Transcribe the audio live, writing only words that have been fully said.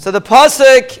So the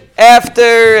pasuk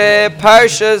after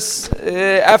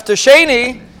after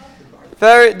Sheni,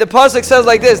 the pasuk says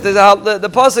like this. The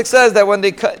pasuk says that when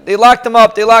they locked them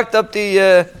up, they locked up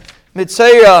the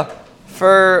Mitzayah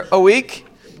for a week,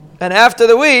 and after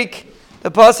the week, the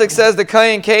pasuk says the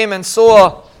Kohen came and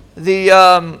saw the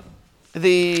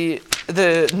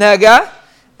nega,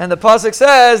 and the pasuk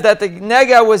says that the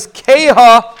nega was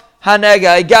keha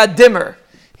hanega. It got dimmer.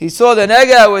 He saw the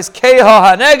nega was keha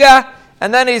hanega.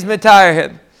 And then he's mitayr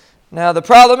him. Now the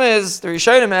problem is, the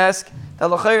Rishonim ask, that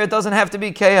l'chayr it doesn't have to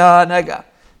be keha nega.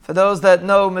 For those that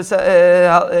know Mesachas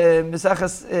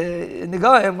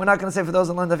Negaim, we're not going to say for those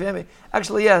that learn Daf Yomi.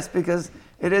 Actually, yes, because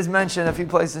it is mentioned a few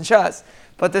places in Shas.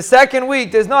 But the second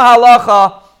week, there's no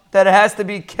halacha that it has to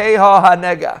be keha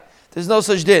hanega. There's no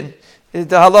such din. The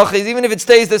halacha is, even if it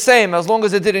stays the same, as long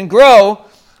as it didn't grow,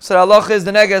 so the halacha is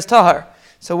the nega is tahar.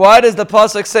 So why does the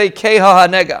pasuk say keha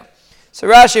hanega? So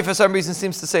Rashi, for some reason,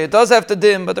 seems to say it does have to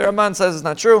dim, but the Ramban says it's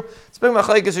not true. It's big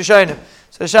machlekes Rishonim.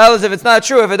 So the shayla is, if it's not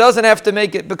true, if it doesn't have to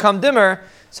make it become dimmer,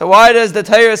 so why does the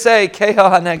Torah say keha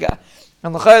hanega?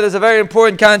 And l'chayr, there's a very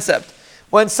important concept.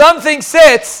 When something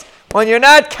sits, when you're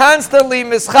not constantly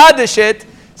mischadish it,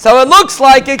 so it looks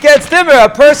like it gets dimmer. A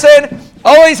person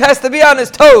always has to be on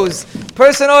his toes. A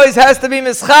person always has to be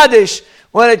mischadish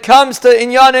when it comes to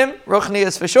inyanim. Ruchni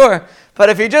is for sure. But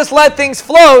if you just let things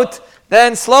float,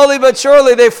 then slowly but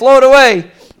surely they float away.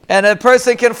 And a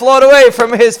person can float away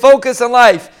from his focus in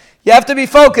life. You have to be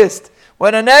focused.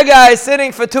 When a nega is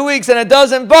sitting for 2 weeks and it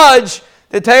doesn't budge,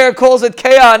 the Torah calls it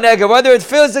keha nega. Whether it's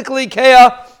physically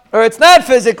keha or it's not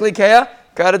physically keha,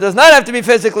 God, it does not have to be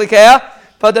physically keha.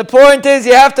 But the point is,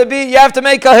 you have to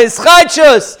make a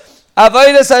hischadshus.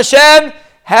 Avodas Hashem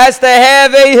has to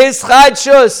have a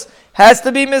hischadshus. Has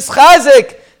to be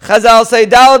mischazik. Chazal say,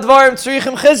 Dal dvarim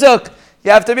tzrichim chizuk. You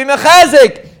have to be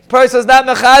mechazik. Person's not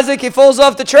mechazik, he falls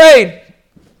off the train.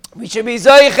 We should be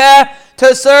zoicha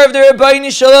to serve the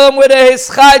Rebbeinu Shalom with a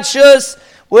hischadshus,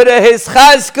 with a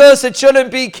hischazkus. It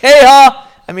shouldn't be keha.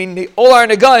 I mean, all our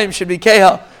negaim should be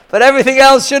keha, but everything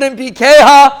else shouldn't be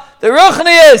keha. The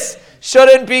ruchnius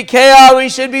shouldn't be keha. We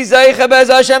should be zoicha bez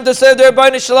Hashem to serve the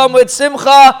Rebbeinu Shalom with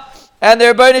simcha, and the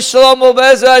Rebbeinu Shalom will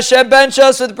bez Hashem bench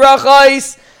us with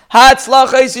brachais.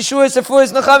 Hatzlachas, Yeshuas,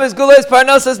 Sefuas, Nechamas, Gulas,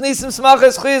 Parnasas, Nisim,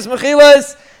 Smachas, Chiyas,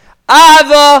 Mechilas,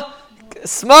 Ahava,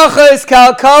 Smachas,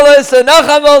 Kalkalas, and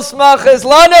Nechamal, Smachas,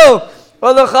 Lanu,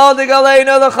 Olachal,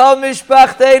 Digaleinu, Olachal,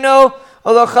 Mishpachteinu,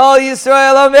 Olachal,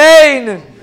 Yisrael, Amen.